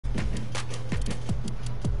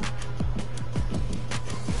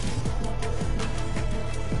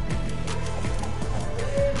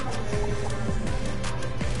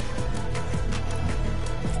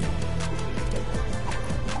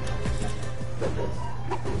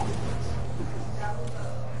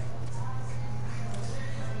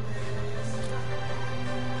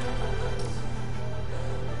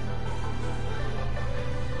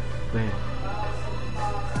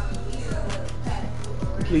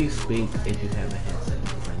please speak if you have a headset?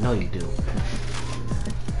 I know you do.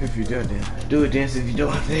 If you do, then Do a dance if you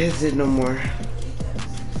don't have the headset no more.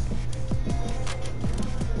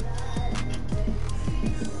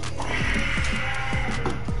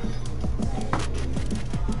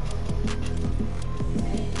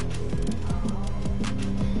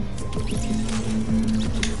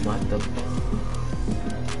 What the fuck?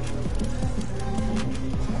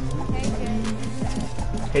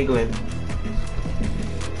 Hey Glenn.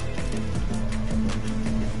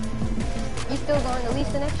 You still going to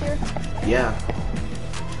Lisa next year? Yeah.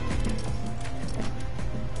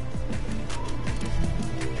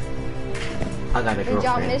 I got a Did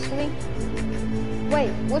y'all girlfriend. miss me? Wait,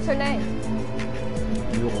 what's her name?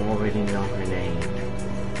 You already know her name.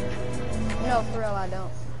 No, for real, I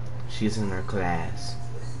don't. She's in her class.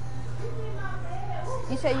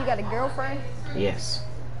 You said you got a girlfriend? Yes.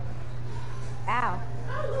 Ow.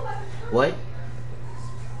 What?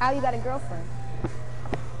 How you got a girlfriend?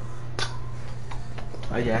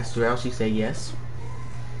 I asked her out. She said yes.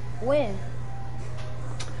 When?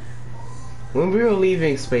 When we were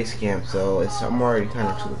leaving space camp, so I'm already kind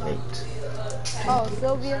of too late. Oh,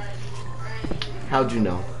 Sylvia? How'd you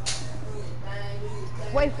know?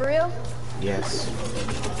 Wait, for real? Yes.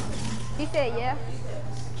 She said yeah.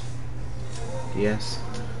 Yes.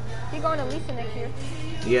 She going to Lisa next year.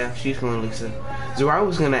 Yeah, she's going to Lisa. Zara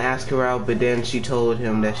was gonna ask her out, but then she told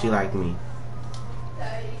him that she liked me.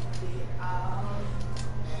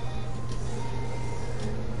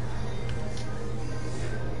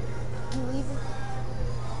 You leaving?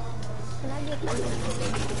 Can I get this?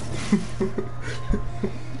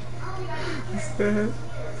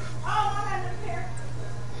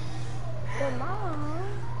 But Mom.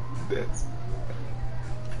 That's...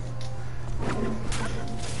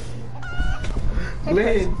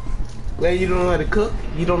 Glenn, you don't know how to cook?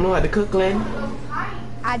 You don't know how to cook, Glenn?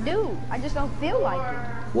 I do. I just don't feel like it.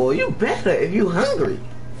 Well, you better if you hungry.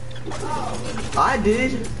 I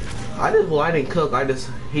did. Well, I didn't cook. I just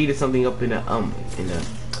heated something up in the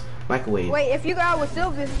microwave. Wait, if you go out with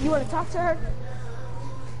Sylvia, you want to talk to her?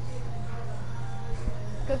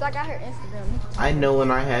 Cause I got her Instagram. I know,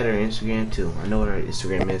 and I had her Instagram too. I know what her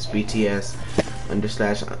Instagram is.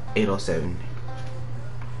 BTS_807.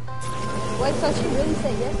 Wait, so she really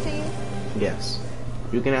said yes to you? Yes.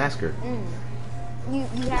 You can ask her. You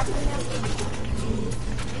have to now?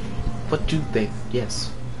 What you think? Yes.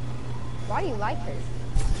 Why do you like her?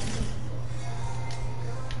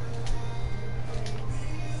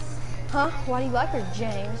 Huh? Why do you like her,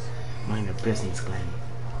 James? Mind your business, Glenn.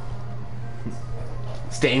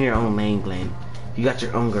 Stay in your own lane, Glenn. You got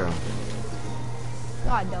your own girl.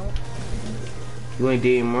 No, I don't. You ain't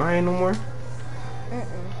dating Mariah no more?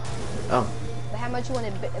 Oh. But how much you want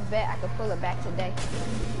to bet I could pull it back today?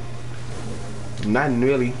 Not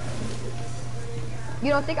really. You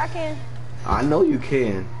don't think I can? I know you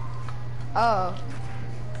can. Oh.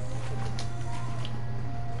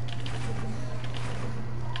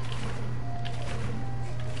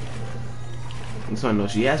 So I know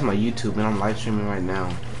she has my YouTube and I'm live streaming right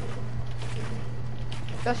now.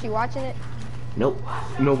 So she watching it? Nope.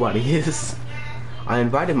 Nobody is. I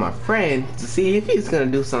invited my friend to see if he's gonna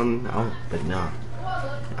do something. Oh, but no.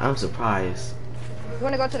 I'm surprised. You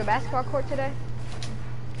want to go to the basketball court today?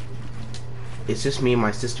 It's just me and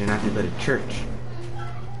my sister and I have to go to church.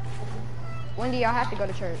 When do y'all have to go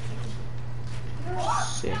to church?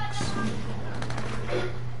 6.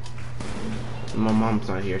 My mom's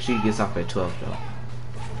not here. She gets off at 12 though.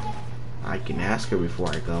 I can ask her before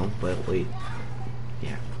I go, but wait.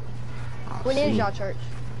 Yeah. When is y'all church?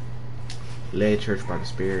 Led church by the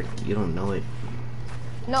Spirit. You don't know it.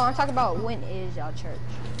 No, I'm talking about when is y'all church?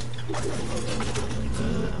 Cause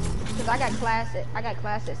I got class at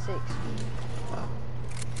 6.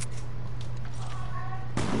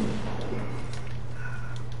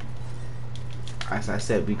 As I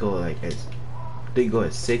said, we go like they go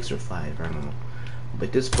at 6 or 5. I don't know.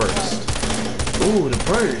 But this burst. Ooh, the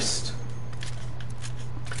burst.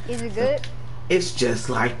 Is it good? It's just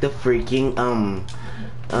like the freaking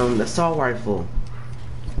the assault rifle.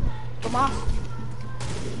 Come on.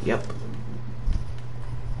 Yep.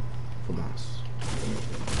 Come on.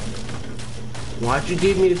 Why'd you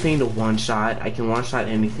give me the thing to one shot? I can one shot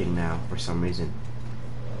anything now for some reason.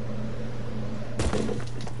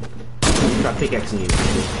 Try pickaxing you. I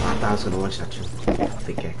thought I was gonna one shot you.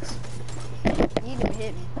 Pickaxe. You didn't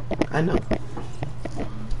hit me. I know.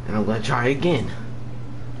 And I'm gonna try again.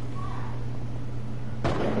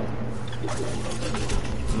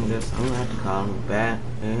 I'm gonna have to call him back.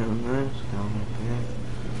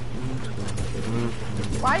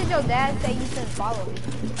 Why did your dad say you shouldn't follow me?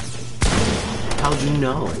 How'd you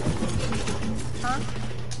know? Huh?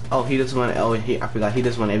 Oh, he just want. Oh, I forgot. He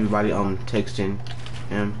just want everybody texting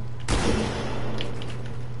him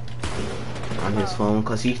on his phone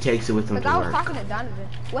because he takes it with him Cause to I was work. talking to Donovan.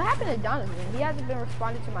 What happened to Donovan? He hasn't been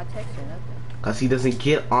responding to my text or nothing. Cause he doesn't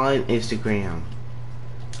get on Instagram.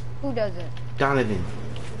 Who doesn't? Donovan.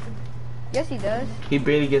 Yes, he does. He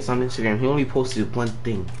barely gets on Instagram. He only posted one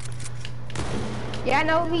thing. Yeah, I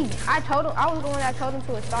know. I told him. I was the one that told him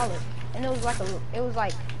to install it, and it was like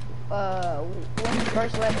when he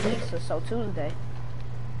first left weeks or so, Tuesday.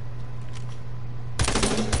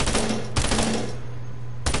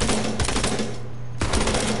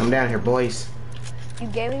 Come down here, boys. You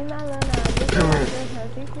gave me my love. Come here.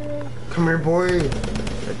 Come here, boy.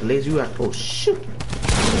 Like the laser you got. Oh shoot.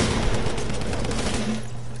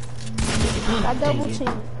 I double Dang it.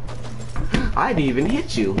 team. I didn't even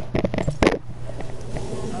hit you.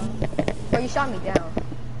 Oh, you shot me down.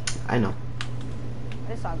 I know.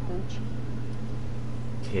 This all Gucci.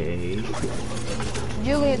 Okay.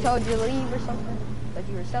 Julian told you to leave or something? That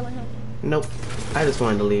you were selling him? Nope. I just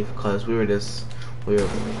wanted to leave because we were fighting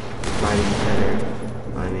each other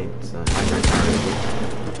on it. So I got tired of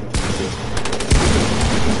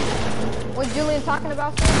it. Was Julian talking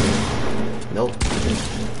about something? Nope.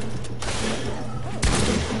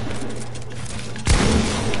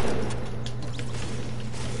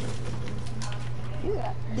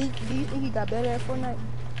 Do you think he got better at Fortnite?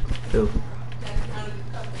 Who?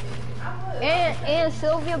 And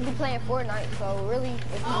Sylvia be playing Fortnite, so really,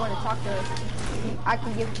 if you want to talk to her, I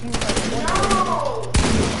can give you her Fortnite.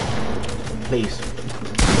 Please.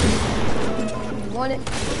 You want it?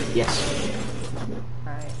 Yes.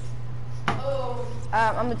 Alright.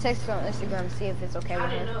 I'm gonna text her on Instagram to see if it's okay with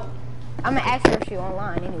her. I'm gonna ask her if she's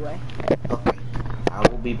online anyway. Okay. I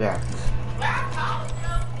will be back.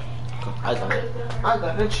 I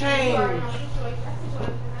got to change.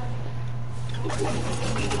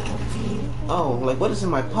 Oh, like what is in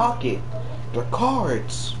my pocket? They're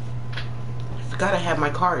cards. I forgot I have my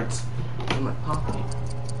cards in my pocket.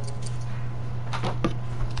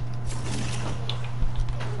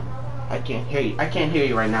 I can't hear you. I can't hear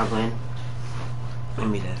you right now, Glenn. Let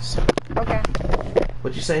me this. Okay.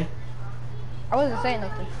 What'd you say? I wasn't saying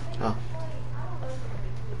nothing. Oh.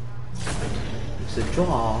 It's a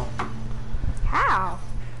draw. How?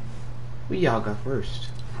 We y'all got first.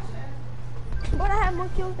 But I have more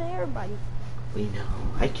kills than everybody. We know.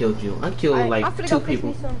 I killed you. I killed I'm like finna 2 go fix people.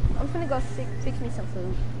 me some. I'm finna go fix me some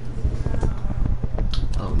food.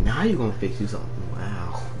 Oh, now you're gonna fix you something.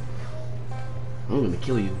 Wow. I'm gonna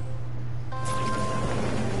kill you.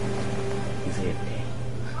 He's here today.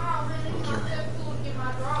 Kill him.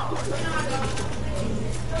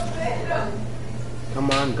 Come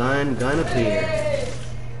on, gun up here.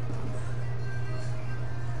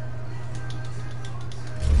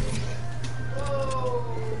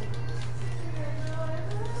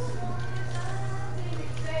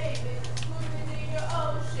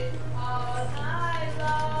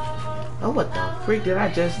 Oh, what the freak did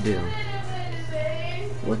I just do?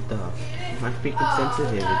 What the? My freaking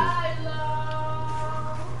sensitivity.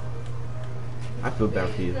 I feel bad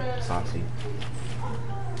for you, Saucy.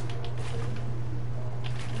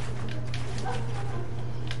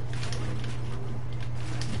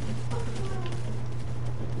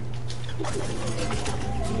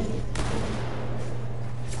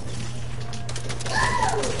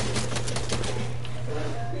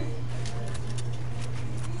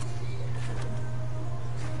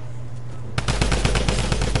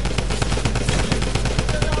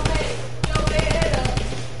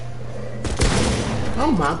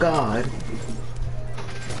 Oh my god.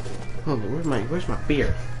 Hold on, where's my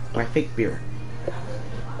beer? My fake beer.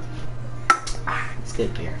 Ah, it's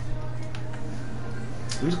good beer.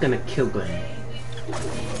 I'm just gonna kill Glenn.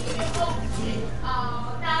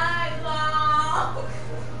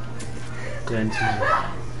 Glenn's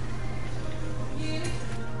mine.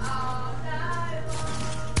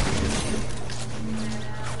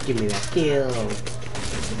 Give me that kill.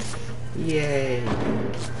 Yay.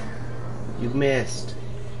 You missed.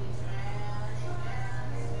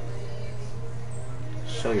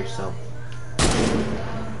 Show yourself.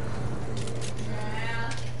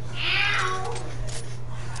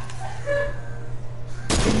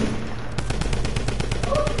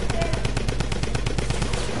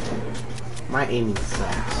 My aiming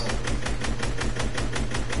sucks.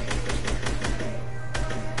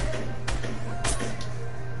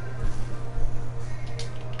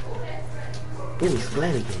 Ooh, he's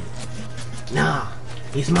Glenn again. Nah,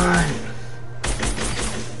 he's mine.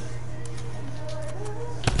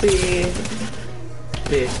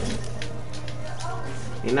 Fish.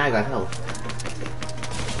 And I got health.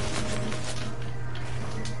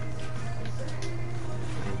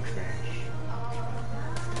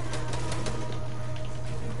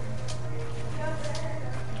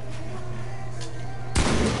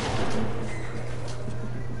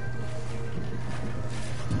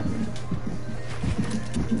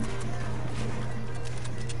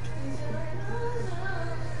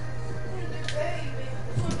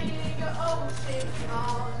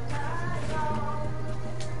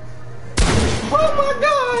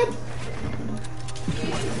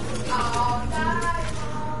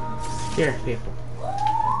 Here, people.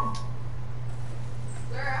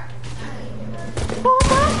 Oh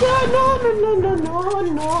my God!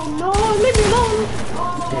 No! Leave me alone!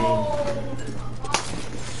 Dang.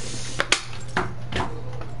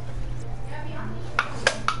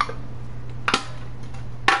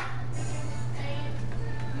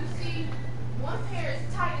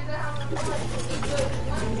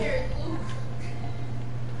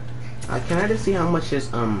 Can I just see how much his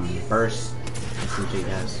burst SMG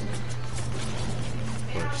has?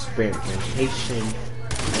 Or experimentation.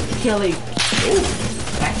 Killing. Ooh,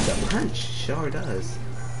 that's a punch. Sure does.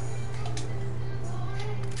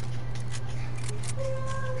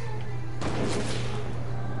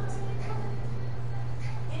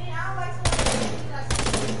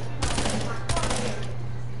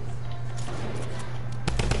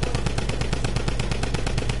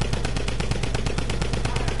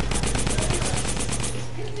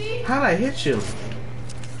 How'd I hit you?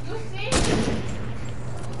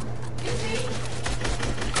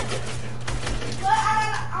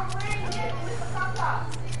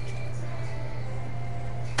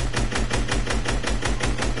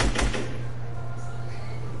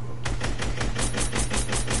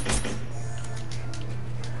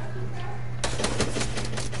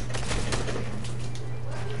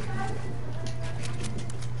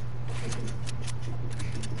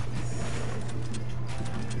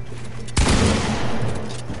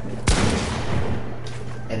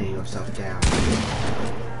 Yourself down.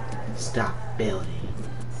 Stop building.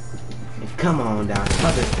 And come on down.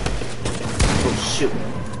 Oh shoot.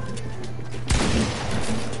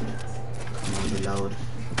 Come on, reload.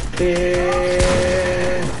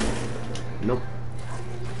 Nope.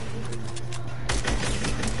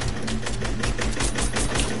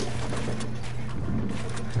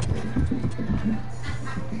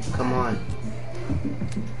 Come on.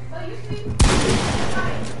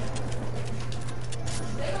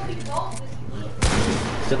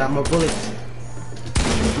 Still got more bullets.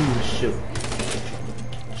 Shoot.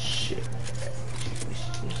 Shit.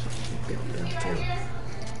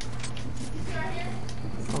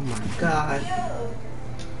 Oh my God.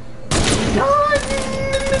 No.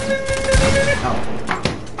 Oh.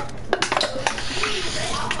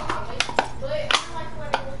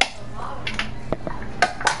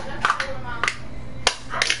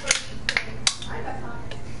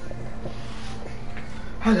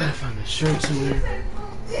 I gotta find a shirt somewhere.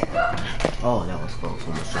 Oh, that was close.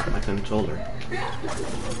 Almost shot my controller.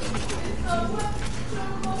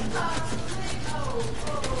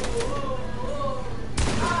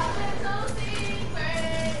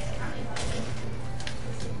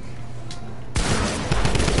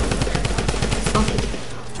 Oh.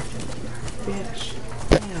 Bitch.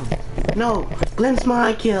 Damn. No, Glenn's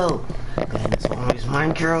my kill. Glenn's always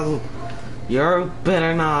my kill. You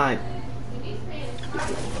better not.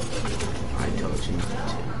 I told you not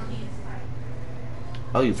to.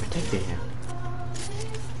 Oh, you protected him.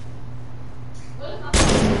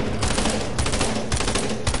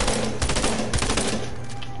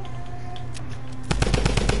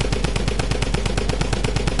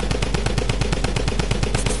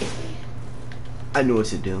 I knew what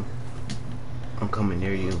to do. I'm coming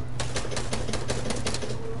near you.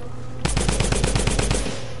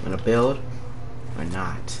 I'm gonna build or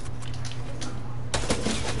not.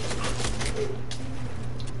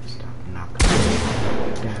 Stop knocking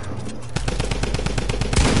down.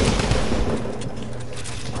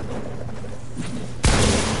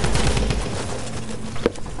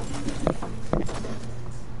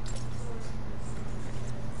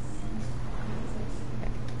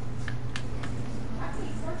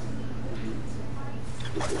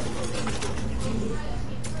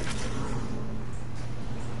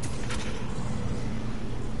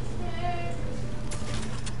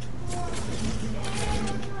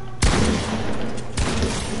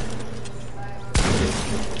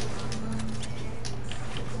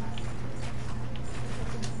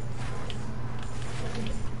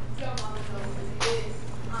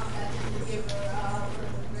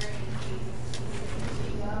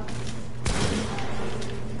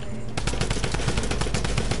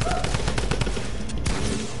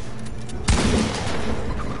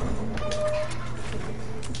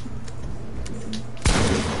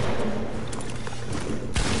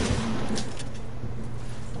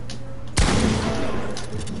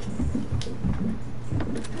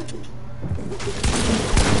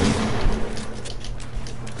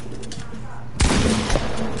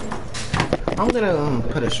 I'm gonna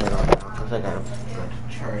put a shirt on now because I gotta go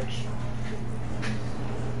to church.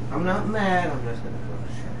 I'm not mad, I'm just gonna go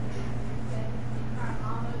to church.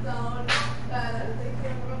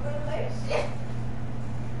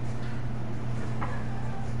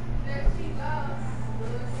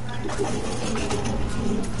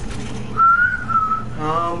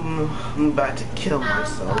 I'm about to kill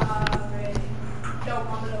myself.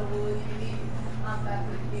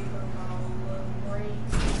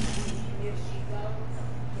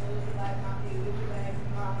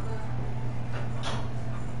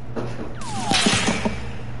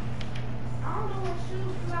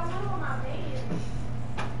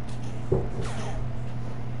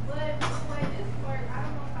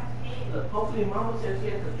 Look, hopefully Mama says she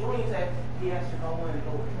has the dreams that he has to go in and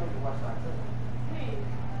go with him to watch that film.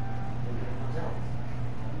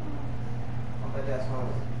 But that's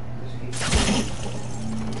home.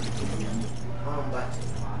 I'm about to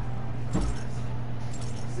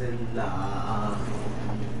Zilla.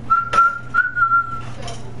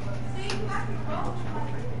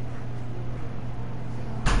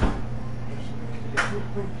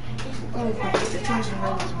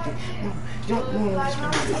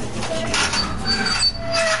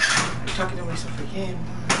 Talking to myself again.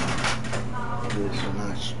 I do it so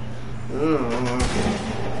much.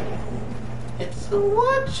 It's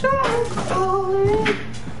what you're calling.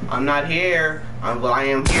 I'm not here. I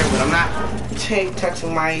am here, but I'm not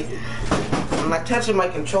touching my. I'm not touching my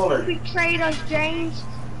controller. You betrayed us, James.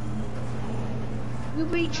 You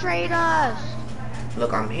betrayed us.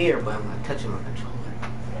 Look, I'm here, but I'm not touching my controller.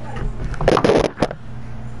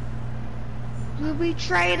 You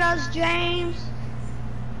betrayed us, James.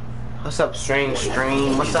 What's up, Strange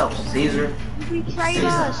Stream? What's up, Caesar? You betrayed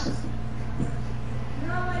us.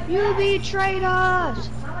 You betrayed us.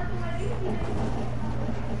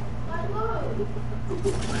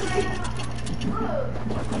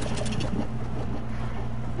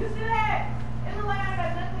 You see that? In the way I got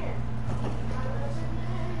nothing here.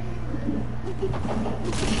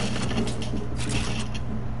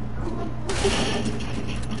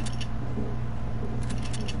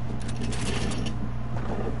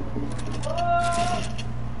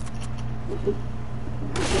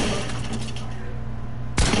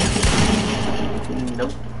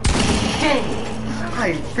 Nope. Dang!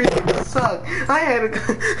 I freaking suck. I had to.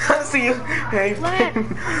 I see you. Hey,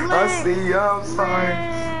 I see you. I'm sorry.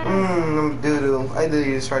 I'm doo-doo. I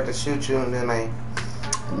literally just tried to shoot you and then I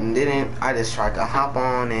didn't. I just tried to hop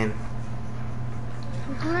on and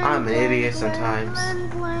I'm an idiot sometimes.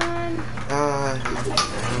 Glenn.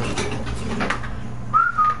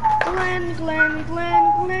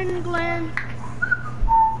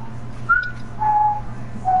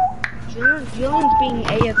 Julian's being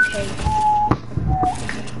AFK.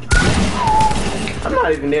 I'm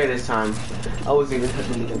not even there this time. I wasn't even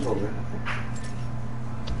touching the controller.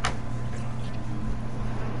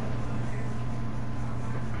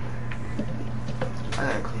 I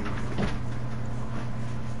gotta clean my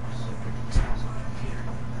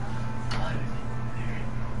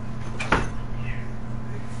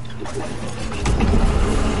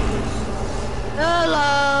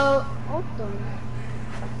Hello. Open.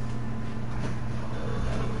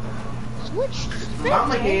 Switch.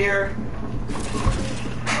 Mama here.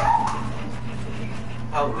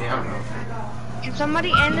 Oh, yeah, I know. Can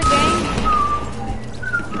somebody end the game?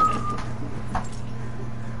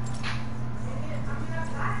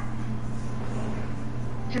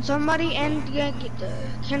 Can somebody end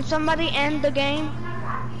the game?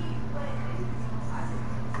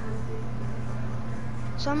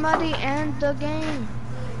 Somebody end the game.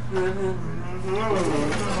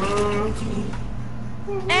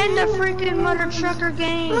 End the freaking mother trucker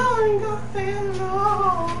game.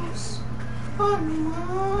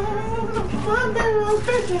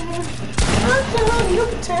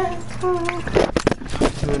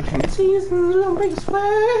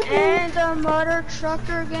 And the mother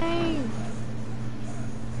trucker game.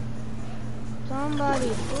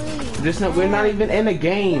 Somebody, please. We're not even in a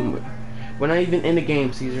game. We're not even in the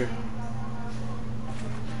game, Caesar.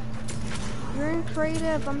 You're in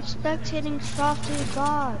creative. I'm spectating Softy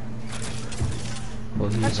God. Well,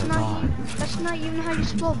 That's not even how you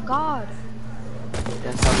spell God.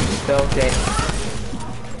 That's how you spelled it.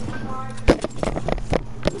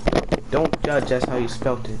 Don't judge, that's how you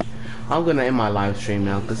spelled it. I'm gonna end my live stream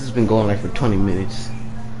now because it's been going like for 20 minutes.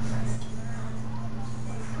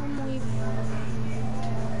 I'm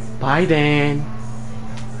leaving. Bye, Dan.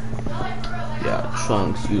 Yeah,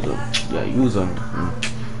 Trunks, use them. Yeah, use them.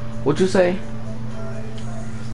 What'd you say?